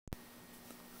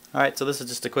Alright, so this is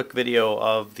just a quick video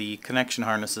of the connection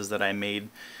harnesses that I made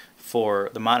for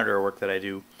the monitor work that I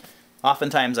do.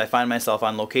 Oftentimes I find myself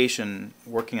on location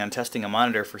working on testing a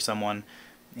monitor for someone,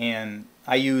 and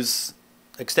I use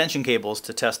extension cables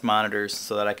to test monitors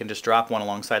so that I can just drop one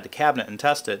alongside the cabinet and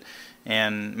test it.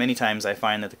 And many times I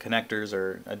find that the connectors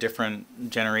are a different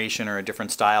generation or a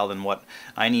different style than what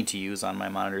I need to use on my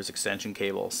monitor's extension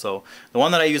cable. So the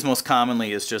one that I use most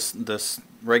commonly is just this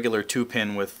regular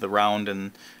 2-pin with the round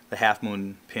and the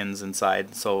half-moon pins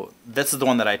inside. So this is the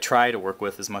one that I try to work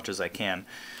with as much as I can.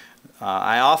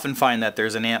 I often find that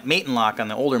there's an amp mate and lock on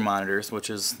the older monitors, which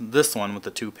is this one with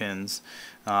the 2 pins,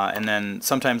 and then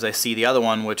sometimes I see the other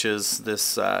one, which is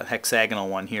this hexagonal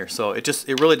one here. So it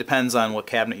really depends on what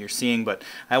cabinet you're seeing, but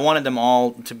I wanted them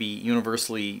all to be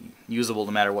universally usable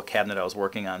no matter what cabinet I was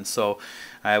working on. So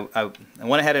I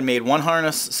went ahead and made one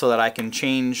harness so that I can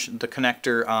change the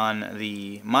connector on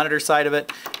the monitor side of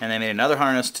it, and I made another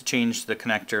harness to change the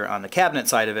connector on the cabinet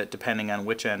side of it depending on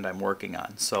which end I'm working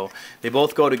on. So they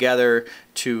both go together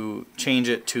to change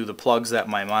it to the plugs that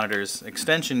my monitor's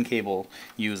extension cable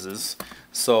uses.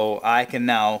 So I can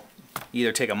now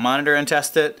either take a monitor and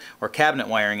test it or cabinet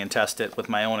wiring and test it with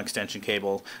my own extension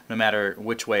cable no matter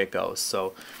which way it goes.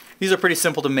 So these are pretty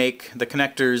simple to make. The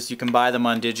connectors, you can buy them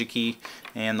on DigiKey,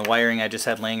 and the wiring I just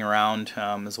had laying around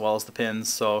as well as the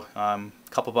pins. So a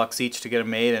couple bucks each to get them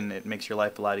made, and it makes your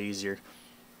life a lot easier.